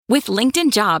With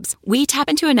LinkedIn Jobs, we tap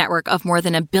into a network of more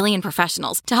than 1 billion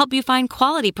professionals to help you find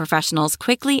quality professionals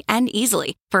quickly and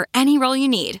easily for any role you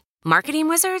need. Marketing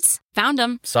wizards? Found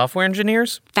them. Software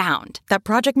engineers? Found. That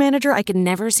project manager I could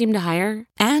never seem to hire?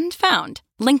 And found.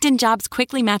 LinkedIn Jobs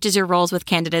quickly matches your roles with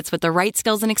candidates with the right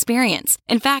skills and experience.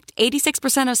 In fact,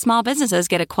 86% of small businesses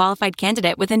get a qualified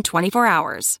candidate within 24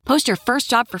 hours. Post your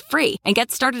first job for free and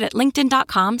get started at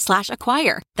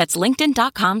linkedin.com/acquire. That's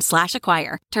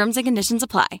linkedin.com/acquire. Terms and conditions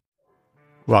apply.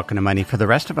 Welcome to Money for the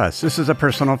Rest of Us. This is a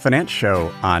personal finance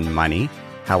show on money,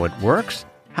 how it works,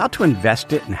 how to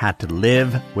invest it, and how to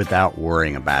live without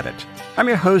worrying about it. I'm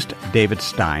your host, David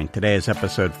Stein. Today is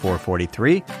episode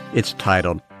 443. It's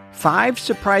titled 5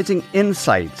 Surprising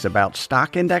Insights About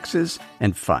Stock Indexes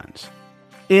and Funds.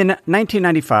 In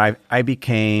 1995, I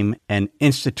became an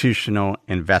institutional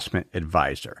investment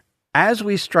advisor. As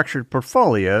we structured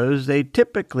portfolios, they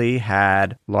typically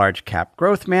had large cap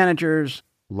growth managers,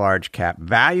 large cap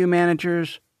value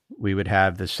managers. We would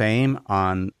have the same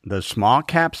on the small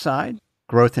cap side,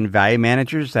 growth and value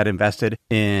managers that invested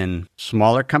in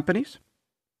smaller companies.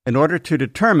 In order to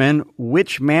determine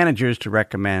which managers to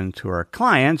recommend to our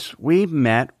clients, we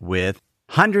met with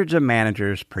hundreds of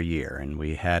managers per year, and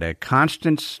we had a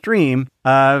constant stream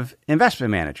of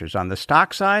investment managers on the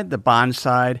stock side, the bond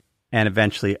side, and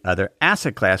eventually other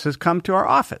asset classes come to our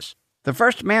office. The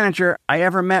first manager I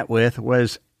ever met with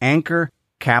was Anchor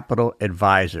Capital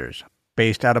Advisors,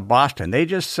 based out of Boston. They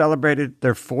just celebrated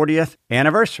their 40th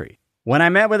anniversary. When I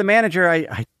met with a manager,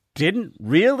 I didn't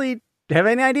really have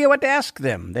any idea what to ask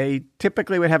them. They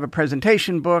typically would have a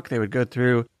presentation book. They would go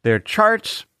through their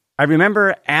charts. I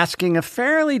remember asking a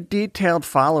fairly detailed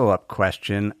follow-up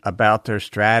question about their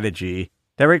strategy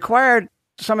that required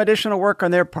some additional work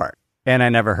on their part, and I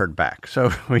never heard back.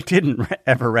 So we didn't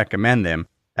ever recommend them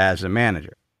as a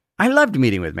manager. I loved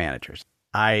meeting with managers.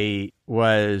 I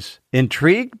was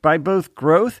intrigued by both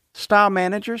growth style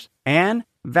managers and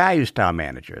value style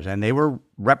managers, and they were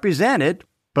represented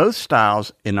both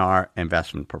styles in our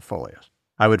investment portfolios.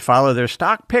 I would follow their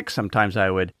stock picks. Sometimes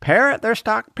I would parrot their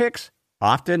stock picks.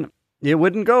 Often it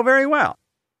wouldn't go very well.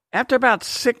 After about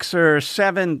 6 or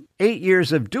 7, 8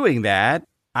 years of doing that,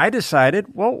 I decided,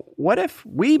 well, what if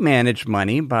we manage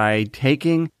money by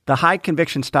taking the high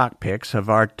conviction stock picks of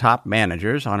our top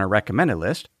managers on our recommended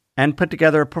list and put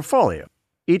together a portfolio?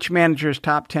 Each manager's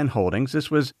top 10 holdings.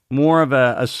 This was more of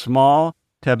a small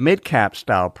to mid-cap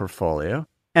style portfolio.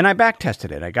 And I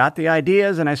back-tested it. I got the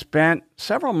ideas, and I spent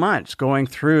several months going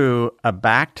through a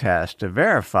back test to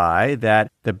verify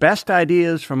that the best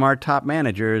ideas from our top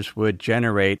managers would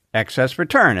generate excess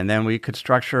return. And then we could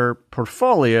structure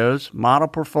portfolios, model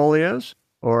portfolios,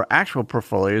 or actual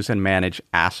portfolios, and manage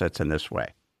assets in this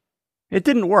way. It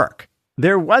didn't work.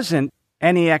 There wasn't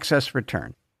any excess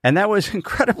return. And that was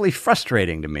incredibly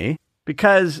frustrating to me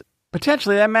because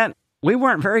potentially that meant we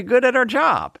weren't very good at our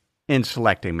job in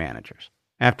selecting managers.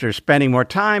 After spending more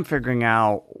time figuring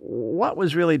out what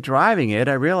was really driving it,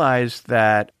 I realized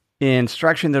that in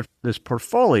structuring this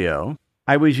portfolio,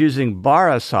 I was using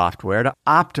Barra software to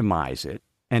optimize it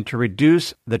and to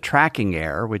reduce the tracking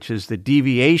error, which is the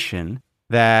deviation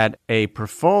that a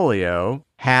portfolio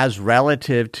has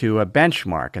relative to a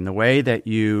benchmark. And the way that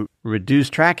you reduce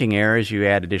tracking error is you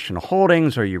add additional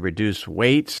holdings or you reduce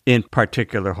weights in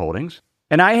particular holdings.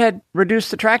 And I had reduced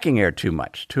the tracking error too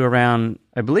much to around,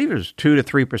 I believe it was 2 to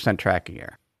 3% tracking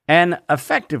error, and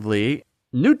effectively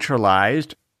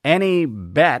neutralized any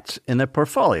bets in the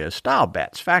portfolio, style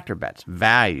bets, factor bets,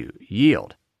 value,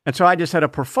 yield. And so I just had a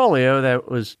portfolio that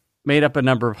was made up a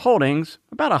number of holdings,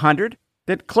 about 100,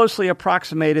 that closely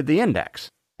approximated the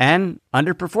index and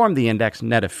underperformed the index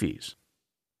net of fees.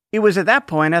 It was at that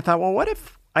point I thought, well, what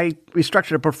if we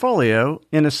structured a portfolio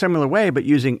in a similar way but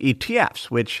using ETFs,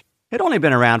 which had only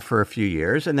been around for a few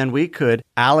years, and then we could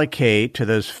allocate to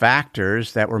those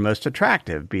factors that were most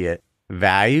attractive, be it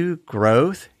value,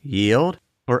 growth, yield,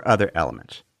 or other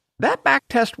elements. That back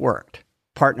test worked.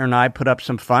 Partner and I put up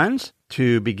some funds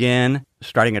to begin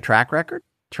starting a track record.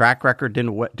 Track record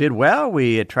did well.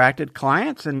 We attracted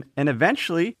clients and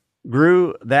eventually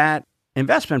grew that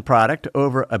investment product to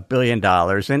over $1 billion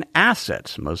in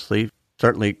assets, mostly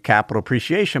certainly capital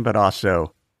appreciation, but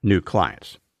also new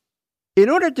clients. In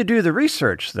order to do the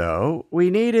research, though, we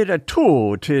needed a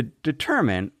tool to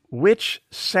determine which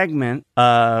segment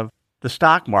of the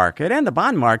stock market and the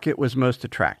bond market was most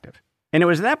attractive. And it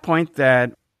was at that point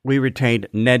that we retained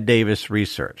Ned Davis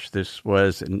Research. This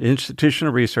was an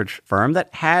institutional research firm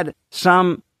that had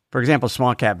some, for example,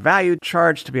 small cap value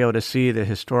charts to be able to see the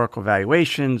historical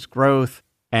valuations, growth,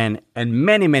 and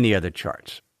many, many other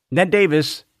charts. Ned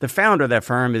Davis, the founder of that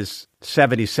firm, is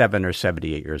 77 or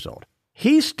 78 years old.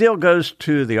 he still goes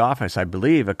to the office, I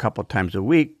believe, a couple times a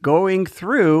week, going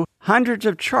through hundreds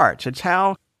of charts. It's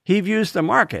how he views the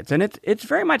markets. And it's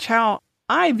very much how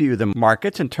I view the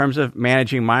markets in terms of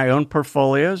managing my own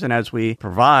portfolios and as we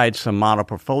provide some model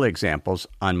portfolio examples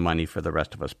on Money for the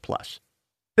Rest of Us Plus.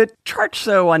 The charts,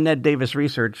 though, on Ned Davis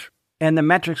Research and the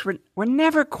metrics were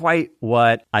never quite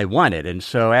what I wanted. And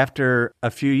so after a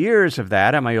few years of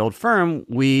that at my old firm,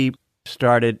 we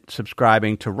started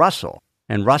subscribing to Russell.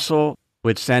 And Russell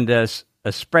would send us a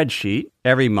spreadsheet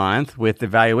every month with the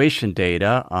valuation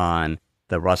data on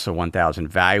the Russell 1000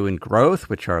 Value and Growth,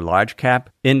 which are large cap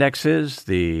indexes,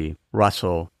 the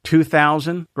Russell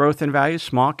 2000 Growth and Value,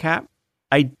 small cap.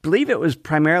 I believe it was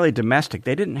primarily domestic.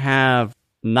 They didn't have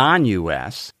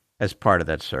non-U.S. as part of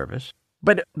that service.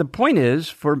 But the point is,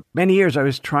 for many years, I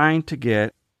was trying to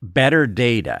get better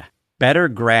data, better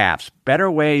graphs,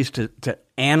 better ways to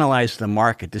analyze the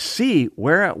market, to see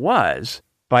where it was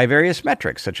by various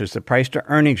metrics, such as the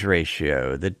price-to-earnings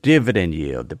ratio, the dividend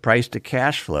yield, the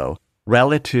price-to-cash flow,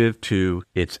 relative to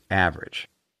its average.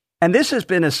 And this has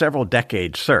been a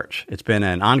several-decade search. It's been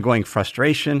an ongoing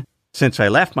frustration since I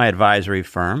left my advisory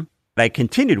firm. I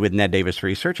continued with Ned Davis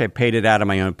Research. I paid it out of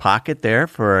my own pocket there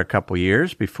for a couple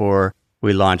years before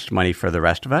we launched Money for the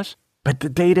Rest of Us. But the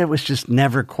data was just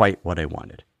never quite what I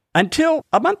wanted. Until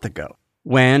a month ago,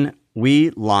 when we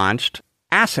launched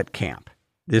Asset Camp.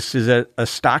 This is a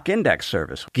stock index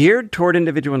service geared toward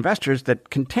individual investors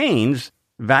that contains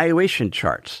valuation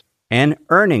charts and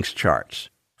earnings charts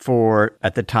for,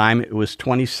 at the time, it was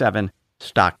 27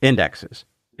 stock indexes.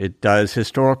 It does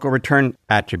historical return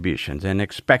attributions and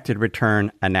expected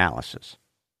return analysis.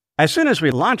 As soon as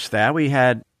we launched that, we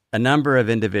had a number of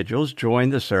individuals join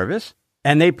the service,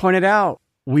 and they pointed out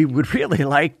we would really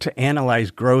like to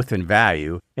analyze growth and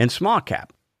value in small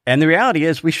cap. And the reality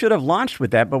is we should have launched with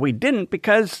that, but we didn't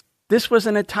because this was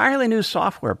an entirely new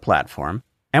software platform,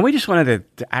 and we just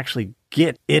wanted to actually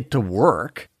get it to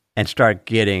work and start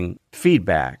getting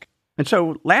feedback. And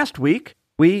so last week,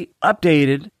 we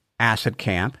updated Asset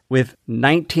Camp with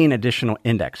 19 additional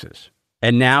indexes.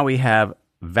 And now we have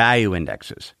value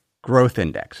indexes, growth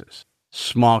indexes,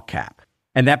 small cap.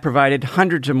 And that provided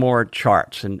hundreds of more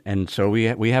charts. And so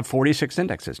we have 46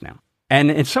 indexes now. And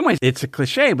in some ways, it's a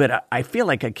cliche, but I feel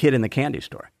like a kid in the candy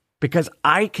store because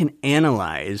I can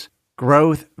analyze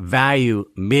growth, value,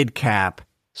 mid-cap,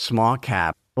 small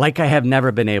cap like I have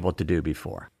never been able to do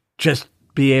before. Just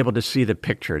be able to see the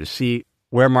picture, to see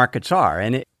where markets are.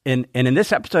 And in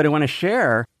this episode, I want to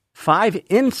share 5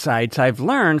 insights I've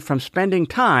learned from spending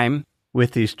time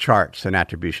with these charts and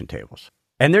attribution tables.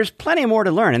 And there's plenty more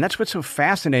to learn. And that's what's so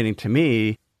fascinating to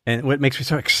me and what makes me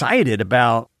so excited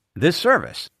about this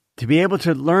service, to be able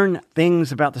to learn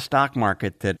things about the stock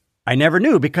market that I never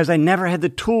knew because I never had the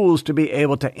tools to be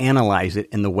able to analyze it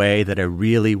in the way that I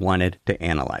really wanted to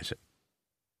analyze it.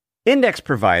 Index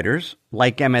providers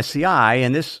like MSCI,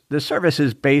 and this service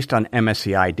is based on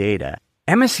MSCI data.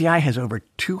 MSCI has over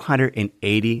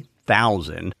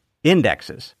 280,000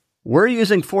 indexes. We're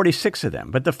using 46 of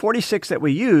them, but the 46 that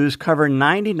we use cover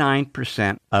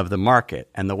 99% of the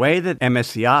market. And the way that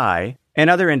MSCI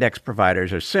and other index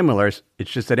providers are similar,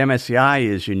 it's just that MSCI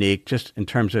is unique just in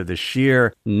terms of the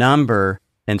sheer number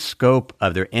and scope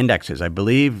of their indexes. I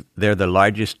believe they're the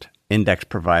largest index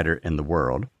provider in the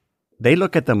world. They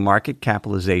look at the market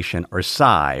capitalization or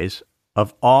size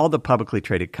of all the publicly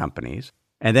traded companies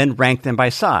and then rank them by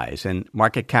size. And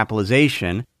market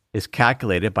capitalization is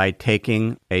calculated by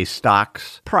taking a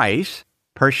stock's price,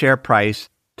 per share price,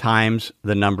 times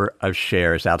the number of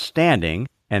shares outstanding.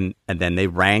 And then they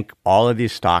rank all of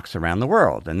these stocks around the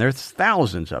world. And there's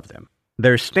thousands of them.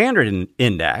 Their standard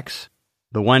index,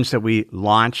 the ones that we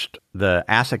launched the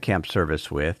Asset Camp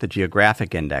service with, the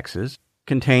geographic indexes,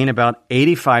 contain about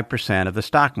 85% of the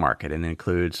stock market and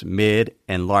includes mid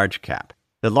and large cap.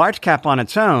 The large cap on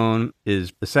its own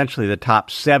is essentially the top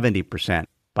 70%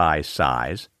 by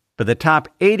size, but the top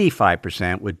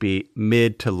 85% would be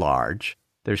mid to large,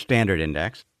 their standard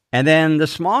index. And then the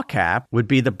small cap would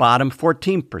be the bottom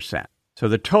 14%. So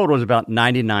the total is about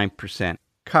 99%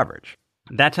 coverage.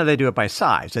 That's how they do it by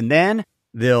size. And then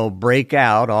they'll break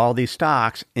out all these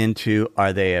stocks into,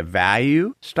 are they a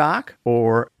value stock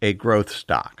or a growth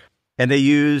stock? And they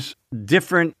use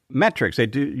different metrics. They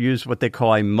do use what they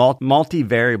call a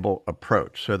multivariable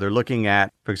approach. So they're looking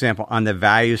at, for example, on the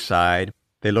value side,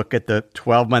 they look at the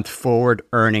 12-month forward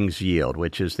earnings yield,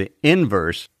 which is the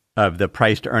inverse of the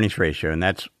price-to-earnings ratio. And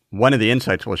that's one of the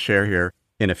insights we'll share here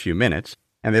in a few minutes.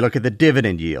 And they look at the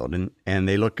dividend yield, and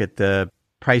they look at the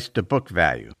price-to-book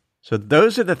value. So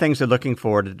those are the things they're looking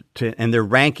for to, and they're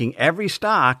ranking every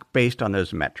stock based on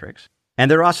those metrics. And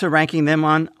they're also ranking them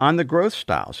on the growth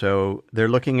style. So they're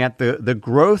looking at the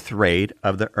growth rate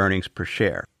of the earnings per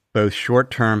share, both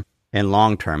short-term and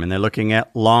long-term. And they're looking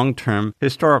at long-term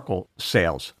historical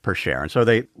sales per share. And so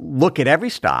they look at every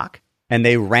stock and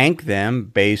they rank them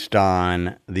based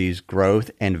on these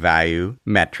growth and value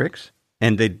metrics.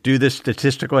 And they do this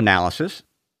statistical analysis.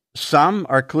 Some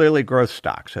are clearly growth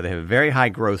stocks. So they have a very high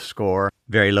growth score,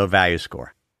 very low value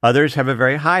score. Others have a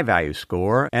very high value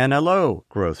score and a low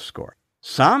growth score.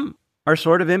 Some are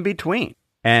sort of in between.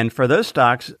 And for those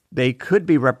stocks, they could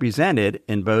be represented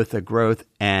in both a growth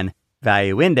and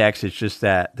value index. It's just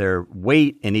that their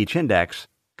weight in each index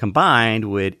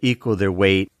combined would equal their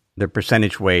weight, their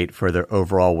percentage weight for their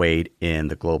overall weight in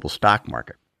the global stock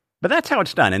market. But that's how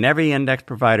it's done. And every index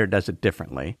provider does it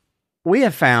differently. We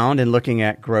have found in looking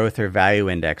at growth or value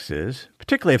indexes,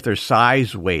 particularly if they're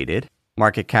size weighted,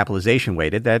 market capitalization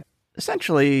weighted, that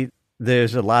essentially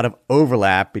there's a lot of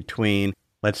overlap between,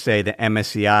 let's say, the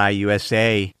MSCI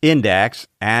USA index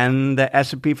and the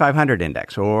S&P 500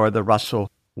 index or the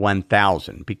Russell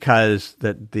 1000 because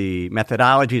the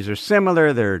methodologies are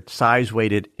similar. They're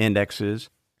size-weighted indexes.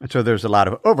 And so there's a lot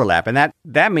of overlap. And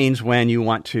that means when you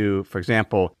want to, for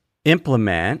example,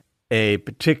 implement a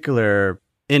particular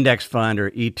index fund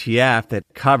or ETF that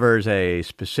covers a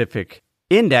specific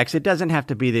index, it doesn't have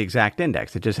to be the exact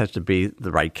index. It just has to be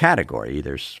the right category,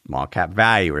 either small cap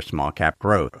value or small cap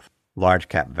growth, large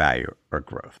cap value or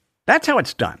growth. That's how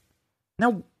it's done.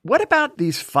 Now, what about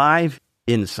these 5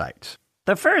 insights?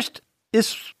 The first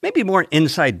is maybe more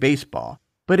inside baseball,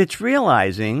 but it's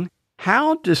realizing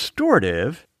how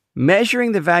distortive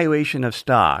measuring the valuation of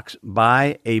stocks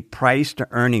by a price to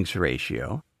earnings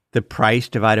ratio, the price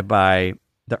divided by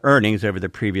the earnings over the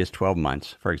previous 12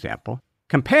 months, for example,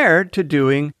 compared to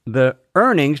doing the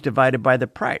earnings divided by the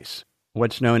price,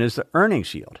 what's known as the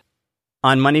earnings yield.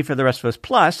 On Money for the Rest of Us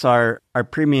Plus, our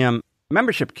premium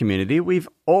membership community, we've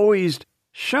always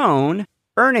shown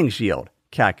earnings yield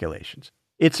calculations.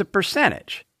 It's a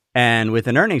percentage. And with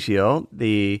an earnings yield,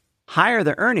 the higher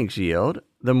the earnings yield,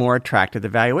 the more attractive the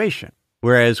valuation.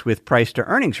 Whereas with price to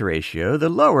earnings ratio, the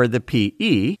lower the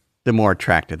PE, the more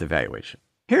attractive the valuation.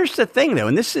 Here's the thing, though,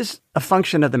 and this is a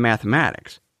function of the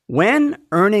mathematics. When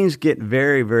earnings get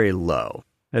very, very low,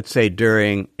 let's say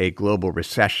during a global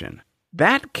recession,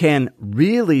 that can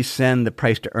really send the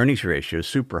price to earnings ratio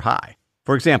super high.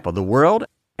 For example, the World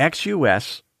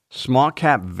ex-US Small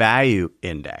Cap Value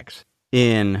Index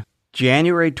in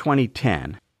January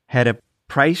 2010 had a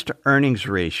price to earnings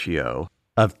ratio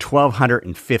of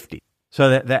 1,250. So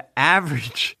that the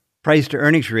average price to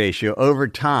earnings ratio over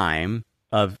time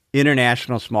of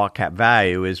international small cap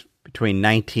value is between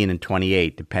 19 and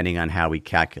 28, depending on how we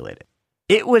calculate it.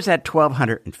 It was at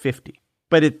 1,250,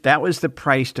 but that was the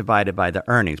price divided by the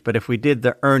earnings. But if we did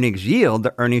the earnings yield,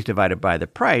 the earnings divided by the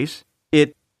price,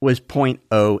 it was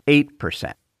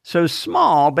 0.08%. So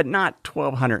small, but not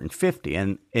 1,250.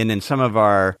 And in some of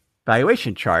our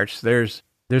valuation charts, there's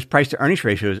price to earnings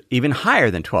ratios even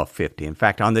higher than 1,250. In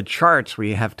fact, on the charts,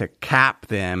 we have to cap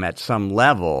them at some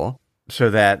level so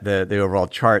that the overall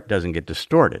chart doesn't get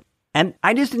distorted. And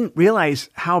I just didn't realize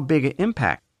how big an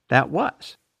impact that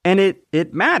was. And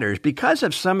it matters because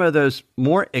of some of those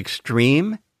more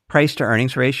extreme price to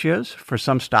earnings ratios for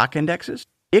some stock indexes.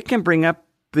 It can bring up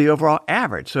the overall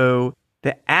average. So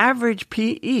the average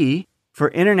PE for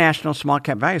international small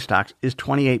cap value stocks is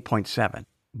 28.7,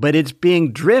 but it's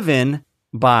being driven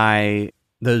by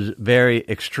those very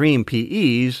extreme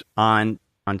PEs on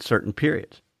certain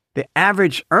periods. The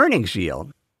average earnings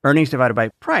yield, earnings divided by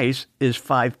price, is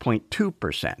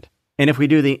 5.2%. And if we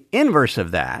do the inverse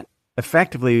of that,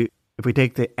 effectively, if we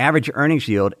take the average earnings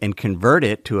yield and convert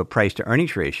it to a price to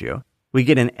earnings ratio, we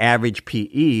get an average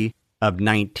PE of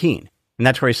 19. And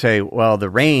that's where I say, well, the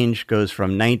range goes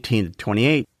from 19 to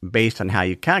 28 based on how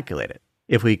you calculate it.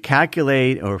 If we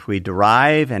calculate or if we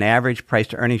derive an average price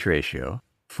to earnings ratio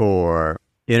for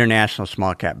international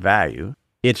small cap value,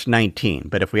 it's 19.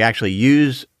 But if we actually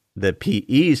use the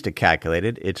PEs to calculate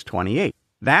it, it's 28.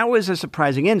 That was a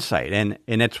surprising insight. And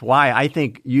it's why I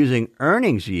think using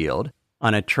earnings yield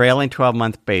on a trailing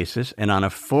 12-month basis and on a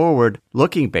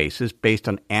forward-looking basis based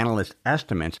on analyst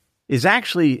estimates is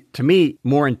actually, to me,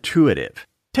 more intuitive.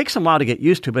 It takes a while to get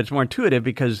used to, but it's more intuitive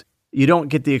because you don't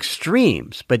get the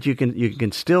extremes, but you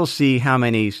can still see how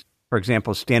many, for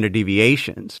example, standard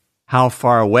deviations, how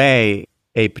far away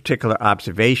a particular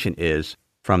observation is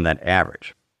from that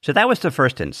average. So that was the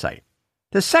first insight.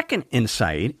 The second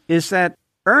insight is that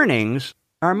earnings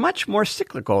are much more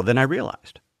cyclical than I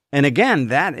realized. And again,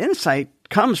 that insight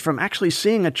comes from actually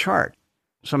seeing a chart.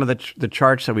 Some of the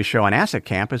charts that we show on Asset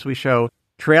Camp is we show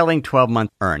trailing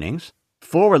 12-month earnings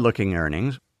forward-looking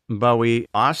earnings, but we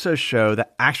also show the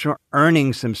actual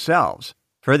earnings themselves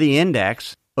for the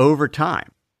index over time.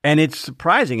 And it's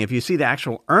surprising if you see the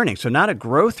actual earnings, so not a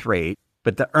growth rate,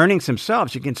 but the earnings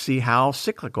themselves, you can see how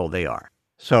cyclical they are.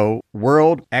 So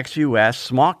World ex-US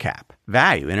small cap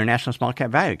value, international small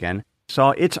cap value again,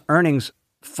 saw its earnings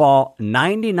fall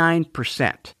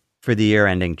 99% for the year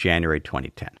ending January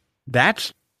 2010.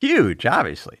 That's huge,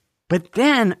 obviously. But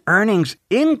then earnings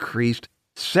increased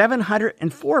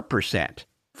 704%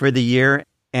 for the year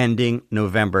ending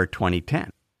November 2010.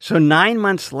 So 9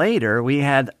 months later, we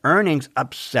had earnings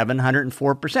up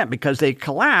 704% because they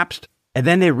collapsed and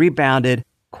then they rebounded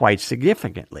quite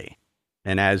significantly.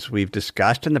 And as we've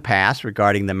discussed in the past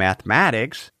regarding the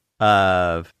mathematics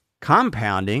of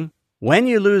compounding, when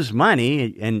you lose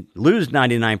money and lose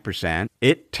 99%,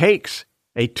 it takes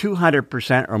a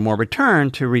 200% or more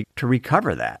return to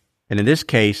recover that. And in this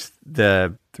case,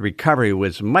 the recovery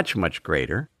was much, much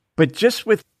greater. But just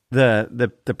with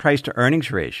the price to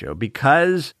earnings ratio,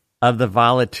 because of the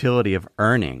volatility of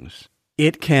earnings,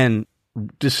 it can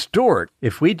distort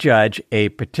if we judge a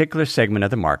particular segment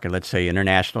of the market, let's say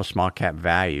international small cap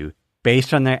value,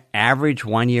 based on their average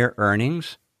 1 year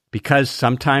earnings, because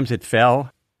sometimes it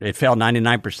fell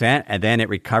 99% and then it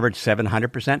recovered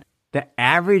 700%. The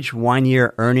average 1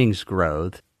 year earnings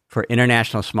growth for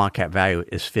international small cap value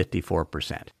is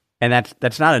 54%. And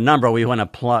that's not a number we want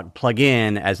to plug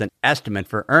in as an estimate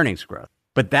for earnings growth,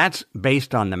 but that's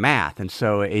based on the math. And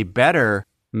so a better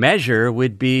measure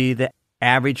would be the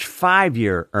average 5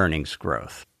 year earnings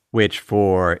growth, which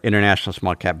for international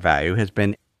small cap value has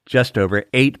been just over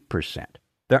 8%.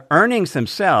 The earnings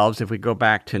themselves, if we go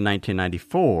back to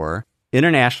 1994,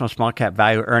 international small cap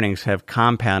value earnings have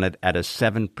compounded at a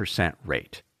 7%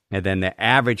 rate. And then the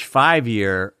average 5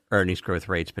 year earnings growth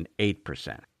rate's been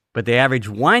 8%. But the average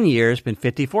 1 year has been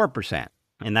 54%.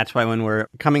 And that's why when we're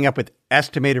coming up with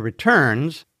estimated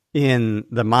returns in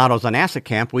the models on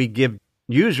AssetCamp, we give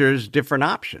users different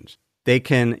options. They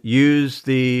can use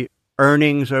the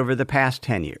earnings over the past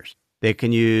 10 years. They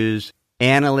can use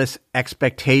analysts'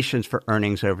 expectations for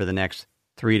earnings over the next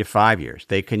 3 to 5 years.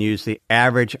 They can use the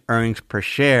average earnings per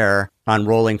share on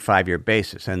rolling 5-year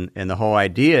basis. And the whole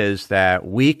idea is that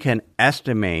we can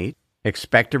estimate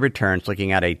expected returns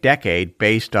looking at a decade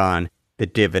based on the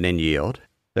dividend yield,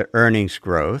 the earnings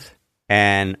growth,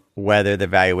 and whether the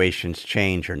valuations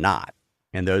change or not.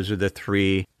 And those are the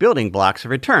 3 building blocks of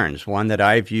returns, one that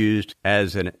I've used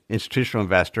as an institutional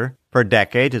investor for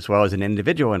decades, as well as an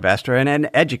individual investor and an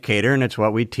educator, and it's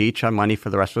what we teach on Money for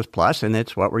the Rest of Us Plus, and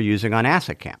it's what we're using on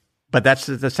AssetCamp. But that's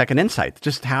the second insight,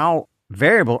 just how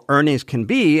variable earnings can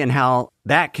be and how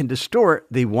that can distort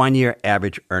the 1 year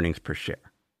average earnings per share.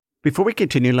 Before we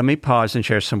continue, let me pause and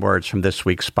share some words from this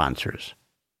week's sponsors.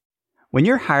 When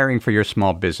you're hiring for your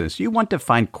small business, you want to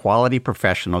find quality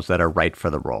professionals that are right for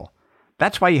the role.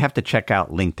 That's why you have to check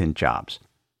out LinkedIn Jobs.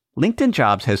 LinkedIn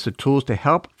Jobs has the tools to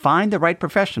help find the right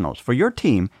professionals for your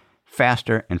team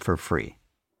faster and for free.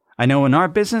 I know in our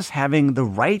business, having the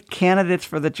right candidates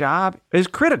for the job is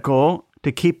critical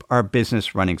to keep our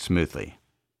business running smoothly.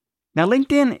 Now,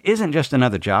 LinkedIn isn't just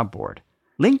another job board.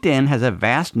 LinkedIn has a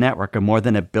vast network of more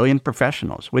than 1 billion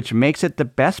professionals, which makes it the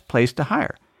best place to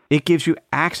hire. It gives you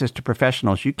access to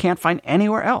professionals you can't find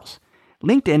anywhere else.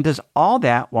 LinkedIn does all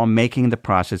that while making the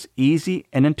process easy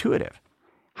and intuitive.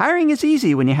 Hiring is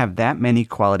easy when you have that many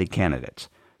quality candidates.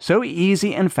 So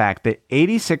easy, in fact, that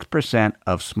 86%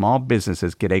 of small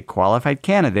businesses get a qualified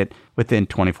candidate within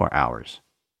 24 hours.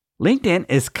 LinkedIn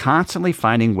is constantly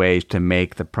finding ways to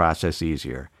make the process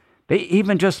easier. They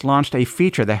even just launched a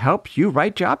feature that helps you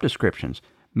write job descriptions,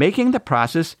 making the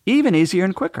process even easier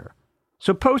and quicker.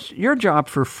 So post your job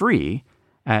for free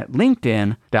at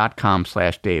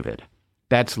linkedin.com/David.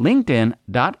 That's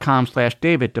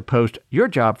linkedin.com/David to post your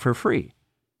job for free.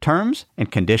 Terms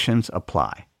and conditions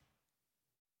apply.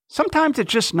 Sometimes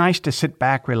it's just nice to sit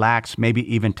back, relax,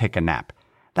 maybe even take a nap.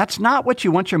 That's not what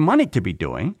you want your money to be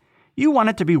doing. You want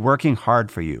it to be working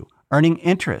hard for you, earning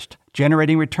interest,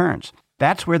 generating returns.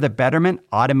 That's where the Betterment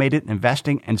Automated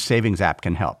Investing and Savings app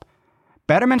can help.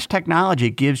 Betterment's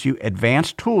technology gives you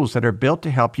advanced tools that are built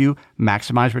to help you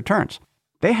maximize returns.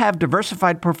 They have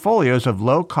diversified portfolios of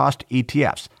low-cost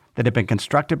ETFs that have been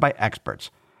constructed by experts,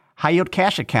 high-yield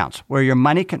cash accounts where your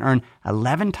money can earn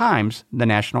 11 times the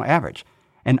national average,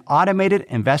 and automated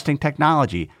investing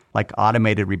technology like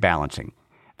automated rebalancing.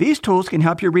 These tools can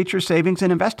help you reach your savings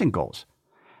and investing goals.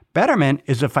 Betterment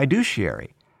is a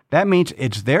fiduciary. That means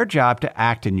it's their job to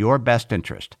act in your best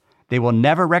interest. They will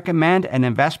never recommend an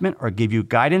investment or give you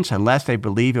guidance unless they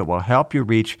believe it will help you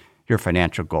reach your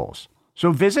financial goals.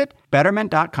 So visit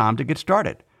Betterment.com to get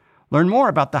started. Learn more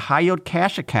about the high-yield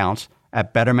cash accounts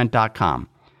at Betterment.com.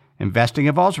 Investing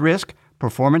involves risk,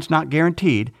 performance not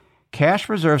guaranteed. Cash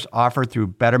reserves offered through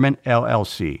Betterment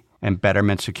LLC and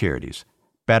Betterment Securities.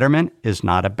 Betterment is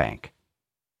not a bank.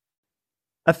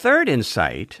 A third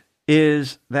insight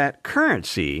is that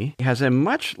currency has a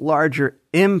much larger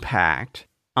impact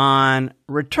on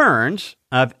returns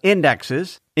of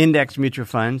indexes, index mutual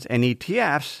funds, and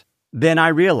ETFs than I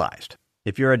realized.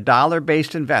 If you're a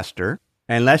dollar-based investor,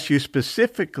 unless you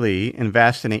specifically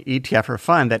invest in an ETF or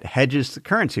fund that hedges the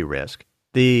currency risk,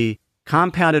 the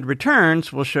compounded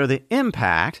returns will show the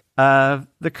impact of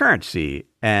the currency.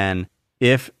 And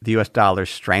if the U.S. dollar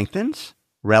strengthens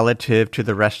relative to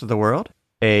the rest of the world,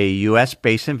 a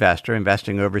U.S.-based investor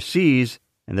investing overseas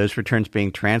and those returns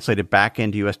being translated back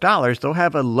into U.S. dollars, they'll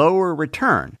have a lower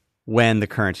return when the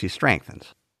currency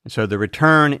strengthens. And so the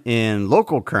return in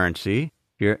local currency,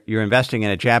 you're investing in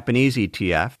a Japanese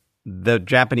ETF, the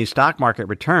Japanese stock market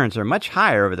returns are much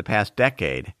higher over the past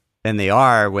decade than they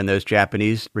are when those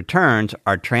Japanese returns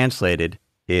are translated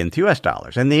into U.S.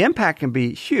 dollars. And the impact can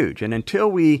be huge. And until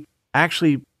we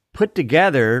actually put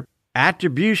together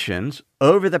attributions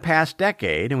over the past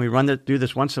decade, and we do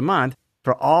this once a month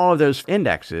for all of those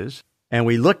indexes, and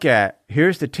we look at,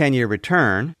 here's the 10-year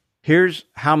return, here's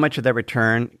how much of that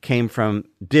return came from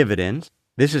dividends,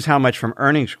 this is how much from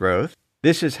earnings growth,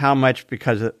 this is how much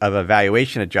because of a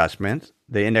valuation adjustment,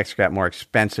 the index got more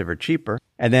expensive or cheaper.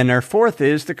 And then our fourth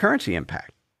is the currency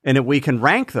impact. And if we can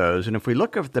rank those, and if we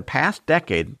look at the past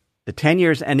decade, the 10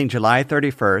 years ending July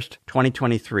 31st,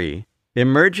 2023,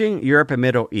 emerging Europe and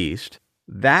Middle East,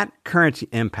 that currency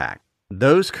impact,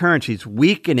 those currencies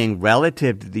weakening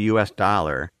relative to the US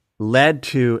dollar led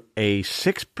to a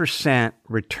 6%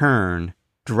 return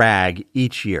drag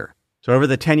each year. So over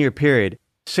the 10-year period,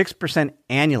 6%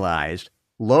 annualized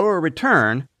lower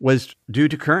return was due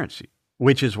to currency,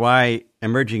 which is why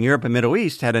emerging Europe and Middle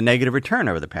East had a negative return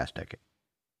over the past decade.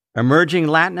 Emerging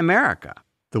Latin America,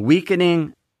 the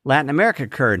weakening Latin America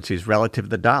currencies relative to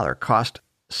the dollar cost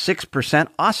 6%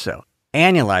 also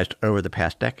annualized over the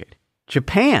past decade.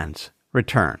 Japan's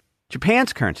return,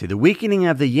 Japan's currency, the weakening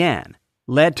of the yen,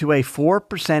 led to a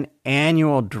 4%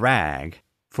 annual drag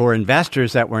for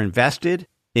investors that were invested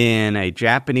in a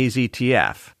Japanese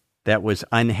ETF that was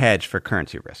unhedged for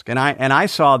currency risk. And I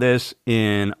saw this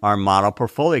in our model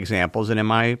portfolio examples and in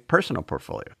my personal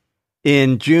portfolio.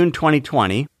 In June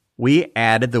 2020, we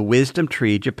added the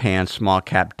WisdomTree Japan Small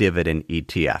Cap Dividend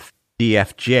ETF,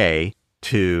 DFJ,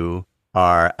 to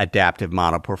our adaptive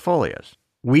model portfolios.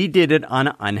 We did it on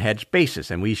an unhedged basis,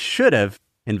 and we should have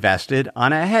invested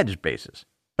on a hedged basis.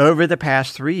 Over the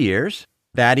past 3 years,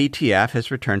 that ETF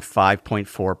has returned 5.4%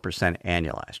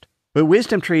 annualized. But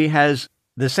WisdomTree has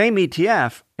the same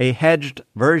ETF, a hedged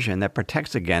version that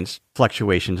protects against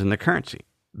fluctuations in the currency.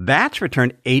 That's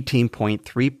returned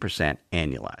 18.3%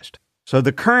 annualized. So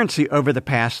the currency over the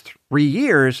past 3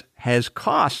 years has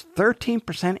cost 13%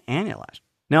 annualized.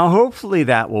 Now, hopefully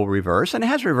that will reverse, and it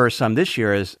has reversed some this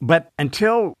year, but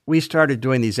until we started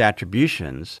doing these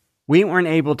attributions, we weren't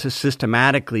able to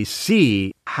systematically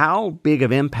see how big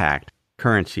of impact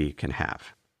currency can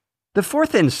have. The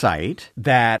fourth insight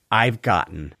that I've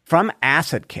gotten from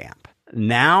AssetCamp,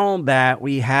 now that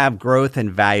we have growth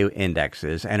and value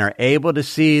indexes and are able to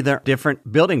see the different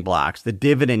building blocks, the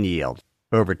dividend yield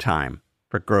over time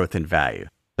for growth and value,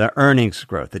 the earnings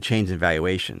growth, the change in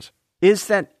valuations, is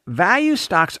that value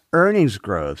stocks' earnings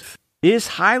growth is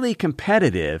highly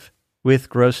competitive with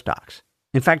growth stocks.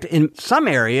 In fact, in some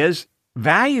areas,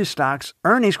 value stocks'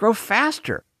 earnings grow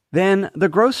faster than the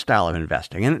growth style of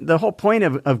investing. And the whole point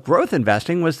of growth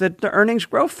investing was that the earnings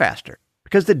grow faster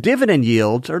because the dividend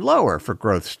yields are lower for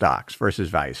growth stocks versus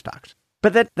value stocks.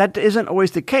 But that isn't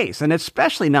always the case, and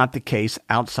especially not the case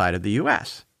outside of the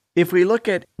U.S. If we look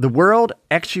at the world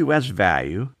ex-U.S.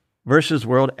 value versus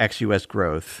world ex-U.S.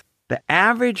 growth, the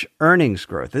average earnings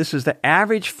growth, this is the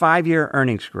average 5-year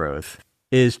earnings growth,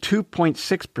 is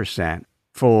 2.6%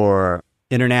 for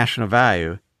international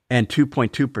value and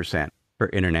 2.2% for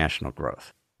international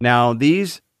growth. Now,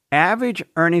 these average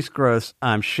earnings growths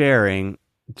I'm sharing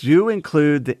do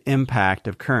include the impact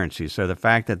of currency. So the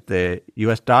fact that the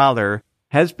U.S. dollar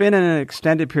has been in an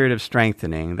extended period of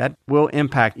strengthening, that will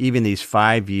impact even these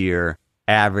 5-year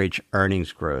average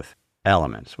earnings growth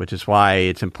elements, which is why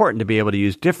it's important to be able to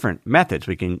use different methods.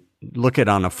 We can look at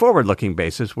on a forward-looking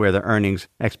basis where the earnings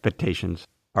expectations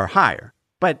are higher.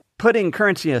 But putting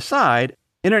currency aside,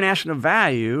 international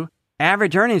value,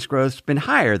 average earnings growth has been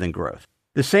higher than growth.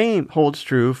 The same holds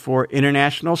true for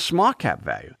international small cap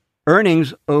value.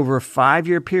 Earnings over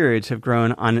 5-year periods have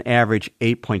grown on an average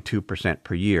 8.2%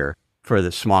 per year for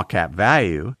the small cap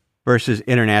value, versus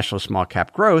international small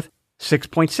cap growth,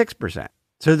 6.6%.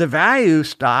 So the value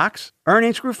stocks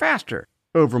earnings grew faster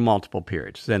over multiple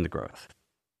periods than the growth.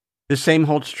 The same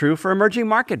holds true for emerging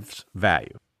markets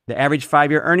value. The average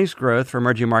 5-year earnings growth for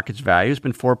emerging markets value has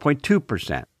been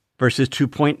 4.2% versus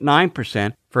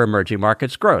 2.9% for emerging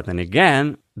markets growth. And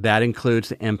again, that includes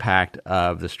the impact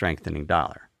of the strengthening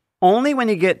dollar. Only when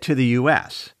you get to the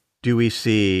U.S. do we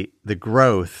see the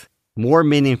growth more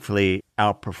meaningfully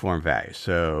outperform value.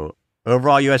 So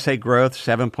overall USA growth,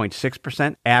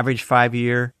 7.6%, average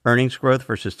 5-year earnings growth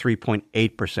versus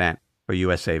 3.8% for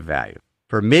USA value.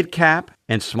 For mid-cap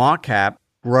and small-cap,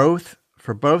 growth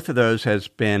for both of those has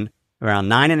been around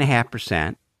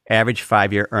 9.5%, average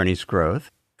 5-year earnings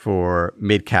growth for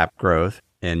mid-cap growth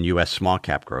and U.S.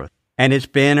 small-cap growth. And it's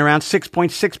been around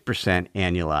 6.6%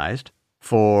 annualized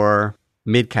for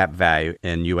mid-cap value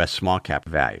and U.S. small-cap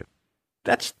value.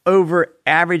 That's over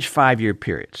average 5-year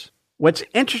periods. What's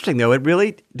interesting, though, it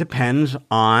really depends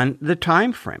on the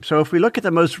time frame. So if we look at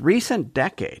the most recent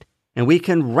decade, and we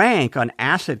can rank on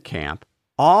Asset Camp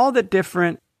all the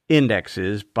different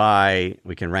indexes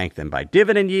we can rank them by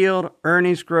dividend yield,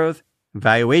 earnings growth,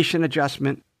 valuation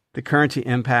adjustment, the currency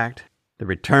impact, the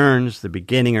returns, the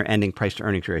beginning or ending price to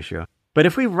earnings ratio. But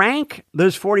if we rank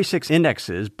those 46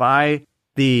 indexes by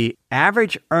the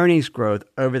average earnings growth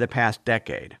over the past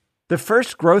decade, the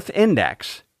first growth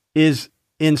index is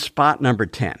in spot number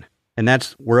 10, and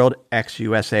that's World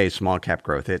ex-USA small cap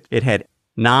growth. It had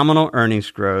nominal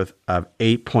earnings growth of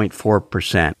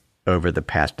 8.4% over the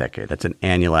past decade. That's an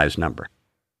annualized number.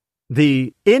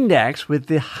 The index with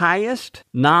the highest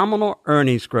nominal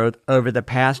earnings growth over the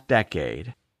past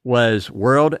decade was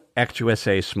World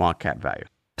ex-USA small cap value,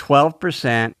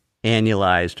 12%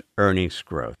 annualized earnings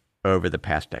growth over the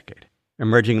past decade.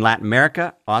 Emerging Latin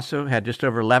America also had just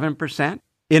over 11%.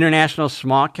 International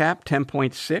small cap,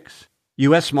 10.6%.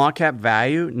 U.S. small cap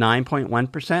value,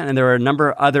 9.1%. And there are a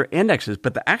number of other indexes,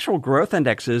 but the actual growth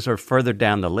indexes are further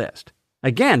down the list.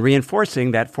 Again,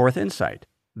 reinforcing that fourth insight,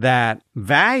 that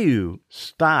value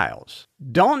styles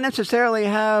don't necessarily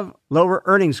have lower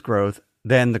earnings growth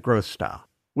than the growth style,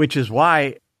 which is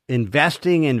why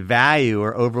investing in value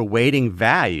or overweighting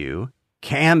value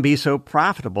can be so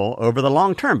profitable over the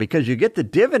long term, because you get the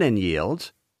dividend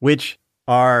yields, which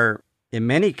are in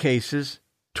many cases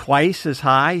twice as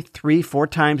high, 3-4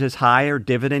 times as higher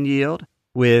dividend yield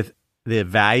with the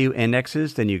value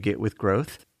indexes than you get with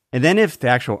growth. And then if the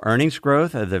actual earnings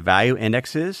growth of the value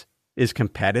indexes is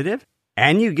competitive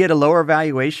and you get a lower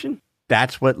valuation,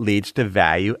 that's what leads to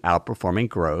value outperforming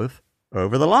growth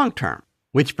over the long term,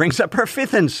 which brings up our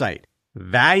fifth insight.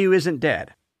 Value isn't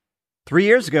dead. 3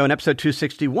 years ago in episode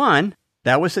 261,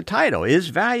 that was the title, Is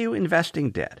Value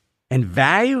Investing Dead? And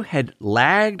value had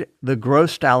lagged the growth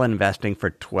style investing for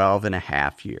 12 and a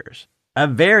half years, a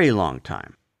very long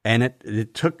time. And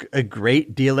it took a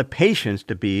great deal of patience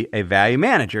to be a value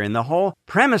manager. And the whole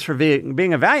premise for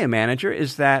being a value manager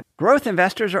is that growth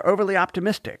investors are overly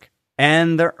optimistic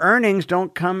and their earnings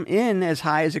don't come in as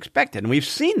high as expected. And we've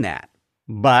seen that.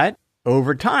 But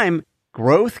over time,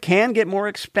 growth can get more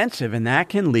expensive, and that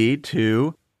can lead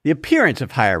to the appearance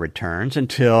of higher returns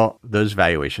until those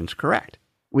valuations correct.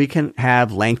 We can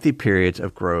have lengthy periods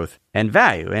of growth and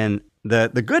value. And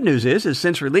the good news is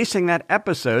since releasing that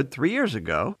episode 3 years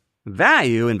ago,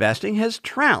 value investing has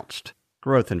trounced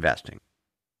growth investing.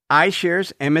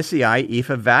 iShares MSCI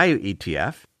EAFE Value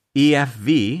ETF,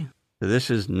 EFV, so this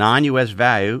is non-U.S.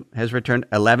 value, has returned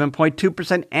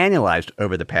 11.2% annualized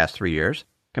over the past 3 years,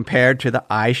 compared to the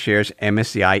iShares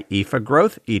MSCI EAFE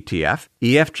Growth ETF,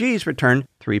 EFG's returned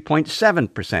 3.7%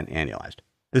 annualized.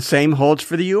 The same holds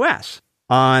for the U.S.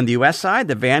 On the U.S. side,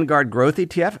 the Vanguard Growth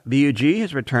ETF, VUG,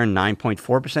 has returned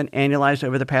 9.4% annualized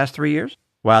over the past 3 years,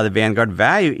 while the Vanguard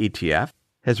Value ETF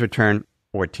has returned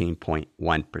 14.1%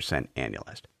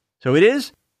 annualized. So it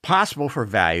is possible for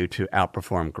value to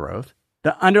outperform growth.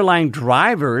 The underlying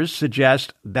drivers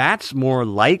suggest that's more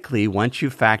likely once you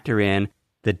factor in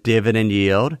the dividend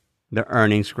yield, the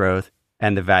earnings growth,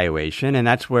 and the valuation. And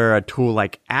that's where a tool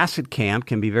like Asset Camp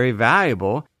can be very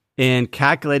valuable in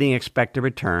calculating expected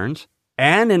returns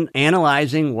and in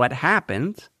analyzing what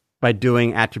happens by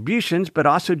doing attributions, but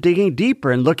also digging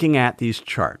deeper and looking at these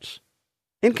charts.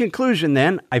 In conclusion,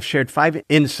 then, I've shared 5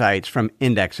 insights from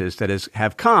indexes that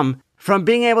have come from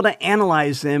being able to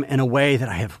analyze them in a way that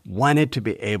I have wanted to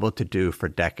be able to do for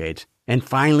decades and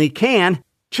finally can,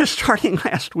 just starting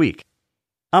last week.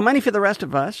 On Money for the Rest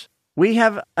of Us, we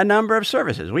have a number of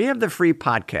services. We have the free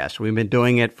podcast. We've been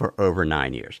doing it for over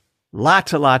 9 years.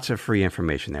 Lots of free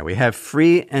information there. We have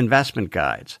free investment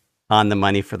guides on the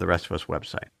Money for the Rest of Us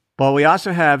website. But we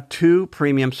also have 2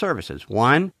 premium services.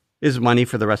 One is Money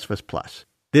for the Rest of Us Plus.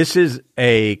 This is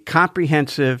a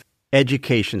comprehensive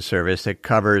education service that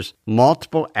covers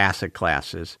multiple asset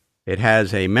classes. It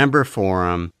has a member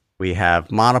forum. We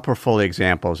have model portfolio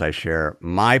examples. I share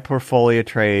my portfolio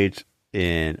trades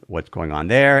in what's going on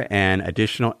there and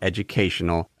additional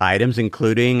educational items,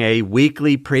 including a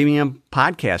weekly premium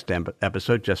podcast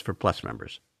episode just for Plus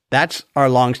members. That's our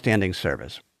longstanding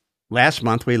service. Last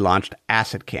month, we launched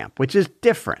Asset Camp, which is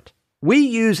different. We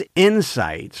use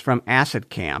insights from Asset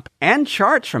Camp and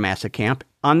charts from Asset Camp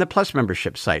on the Plus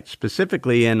membership site,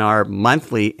 specifically in our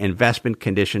monthly investment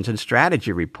conditions and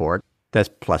strategy report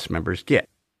that Plus members get.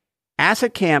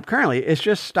 Asset Camp currently is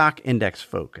just stock index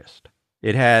focused.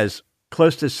 It has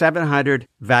close to 700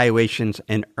 valuations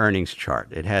and earnings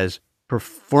chart. It has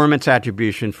performance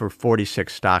attribution for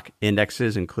 46 stock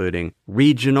indexes, including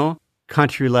regional,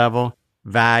 country level,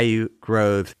 value,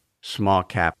 growth, small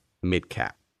cap, mid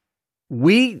cap.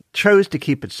 We chose to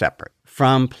keep it separate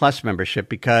from Plus membership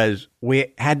because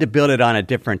we had to build it on a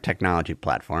different technology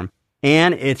platform,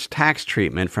 and its tax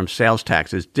treatment from sales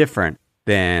tax is different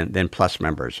than Plus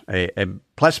members. A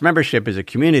Plus membership is a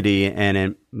community and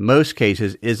in most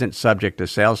cases isn't subject to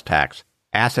sales tax.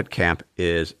 Asset Camp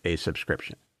is a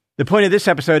subscription. The point of this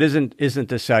episode isn't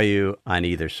to sell you on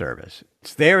either service.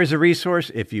 It's there as a resource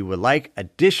if you would like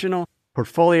additional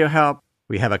portfolio help.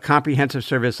 We have a comprehensive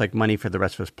service like Money for the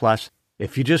Rest of Us Plus.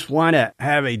 If you just want to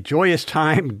have a joyous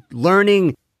time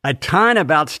learning a ton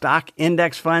about stock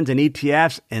index funds and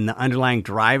ETFs and the underlying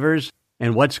drivers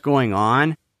and what's going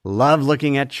on, love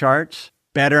looking at charts,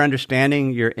 better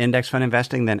understanding your index fund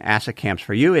investing, then Asset Camp's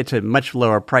for you. It's a much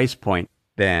lower price point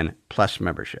than Plus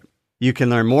membership. You can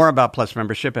learn more about Plus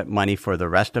membership at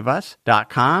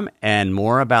moneyfortherestofus.com and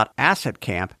more about Asset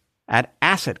Camp at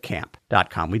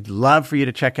assetcamp.com. We'd love for you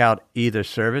to check out either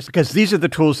service because these are the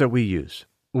tools that we use.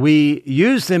 We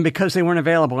use them because they weren't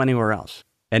available anywhere else.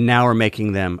 And now we're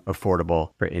making them affordable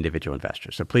for individual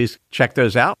investors. So please check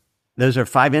those out. Those are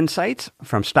 5 insights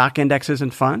from Stock Indexes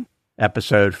and Fun,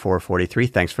 episode 443.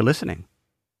 Thanks for listening.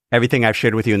 Everything I've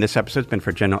shared with you in this episode has been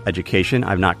for general education.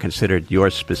 I've not considered your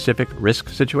specific risk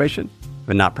situation,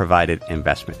 but not provided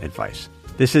investment advice.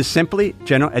 This is simply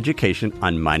general education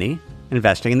on money,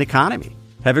 investing, and the economy.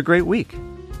 Have a great week.